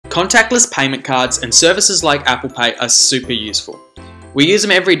Contactless payment cards and services like Apple Pay are super useful. We use them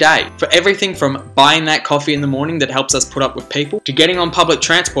every day for everything from buying that coffee in the morning that helps us put up with people to getting on public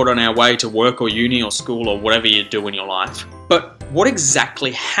transport on our way to work or uni or school or whatever you do in your life. But what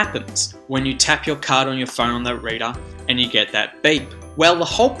exactly happens when you tap your card on your phone on that reader and you get that beep? Well, the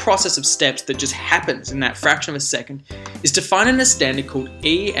whole process of steps that just happens in that fraction of a second is defined in a standard called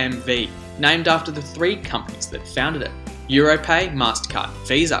EMV, named after the three companies that founded it: Europay, MasterCard,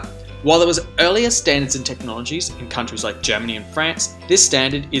 Visa. While there was earlier standards and technologies in countries like Germany and France, this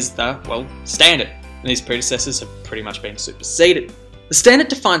standard is the, well, standard, and these predecessors have pretty much been superseded. The standard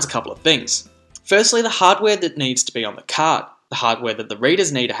defines a couple of things. Firstly, the hardware that needs to be on the card, the hardware that the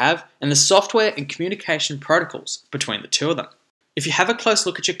readers need to have, and the software and communication protocols between the two of them. If you have a close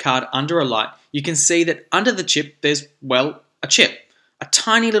look at your card under a light, you can see that under the chip there's, well, a chip, a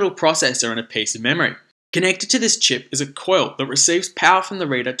tiny little processor and a piece of memory. Connected to this chip is a coil that receives power from the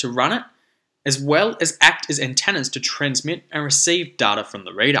reader to run it, as well as act as antennas to transmit and receive data from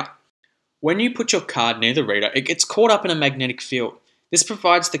the reader. When you put your card near the reader, it gets caught up in a magnetic field. This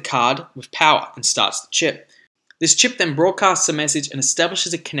provides the card with power and starts the chip. This chip then broadcasts a message and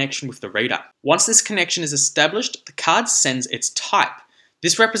establishes a connection with the reader. Once this connection is established, the card sends its type.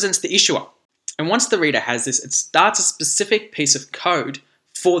 This represents the issuer. And once the reader has this, it starts a specific piece of code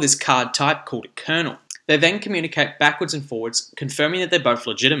for this card type called a kernel. They then communicate backwards and forwards, confirming that they're both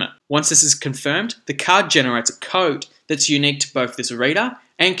legitimate. Once this is confirmed, the card generates a code that's unique to both this reader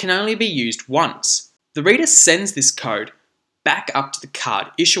and can only be used once. The reader sends this code back up to the card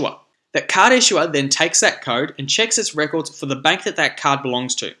issuer. That card issuer then takes that code and checks its records for the bank that that card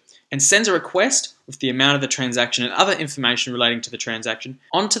belongs to and sends a request with the amount of the transaction and other information relating to the transaction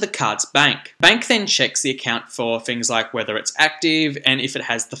onto the card's bank. The bank then checks the account for things like whether it's active and if it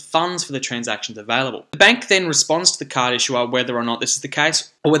has the funds for the transactions available. The bank then responds to the card issuer whether or not this is the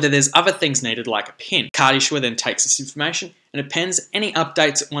case or whether there's other things needed like a PIN. The card issuer then takes this information and appends any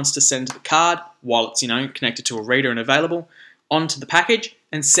updates it wants to send to the card while it's, connected to a reader and available onto the package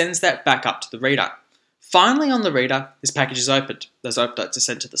and sends that back up to the reader. Finally, on the reader, this package is opened. Those updates are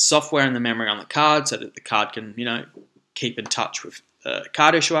sent to the software and the memory on the card so that the card can, keep in touch with the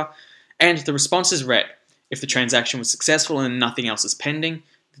card issuer. And the response is read. If the transaction was successful and nothing else is pending,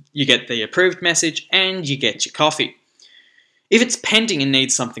 you get the approved message and you get your coffee. If it's pending and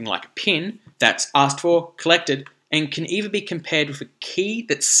needs something like a PIN, that's asked for, collected, and can either be compared with a key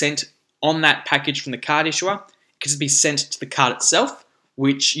that's sent on that package from the card issuer. It can be sent to the card itself,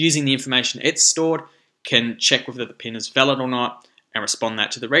 which, using the information it's stored, can check whether the PIN is valid or not and respond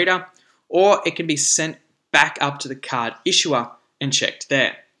that to the reader, or it can be sent back up to the card issuer and checked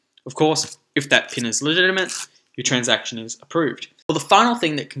there. Of course, if that PIN is legitimate, your transaction is approved. Well, the final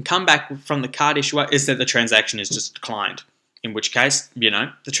thing that can come back from the card issuer is that the transaction is just declined, in which case,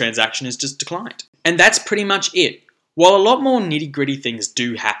 the transaction is just declined. And that's pretty much it. While a lot more nitty-gritty things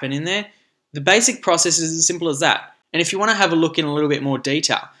do happen in there, the basic process is as simple as that. And if you want to have a look in a little bit more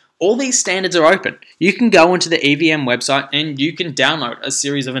detail, all these standards are open. You can go onto the EVM website and you can download a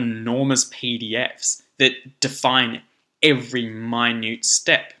series of enormous PDFs that define every minute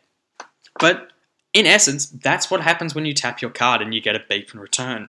step. But in essence, that's what happens when you tap your card and you get a beep in return.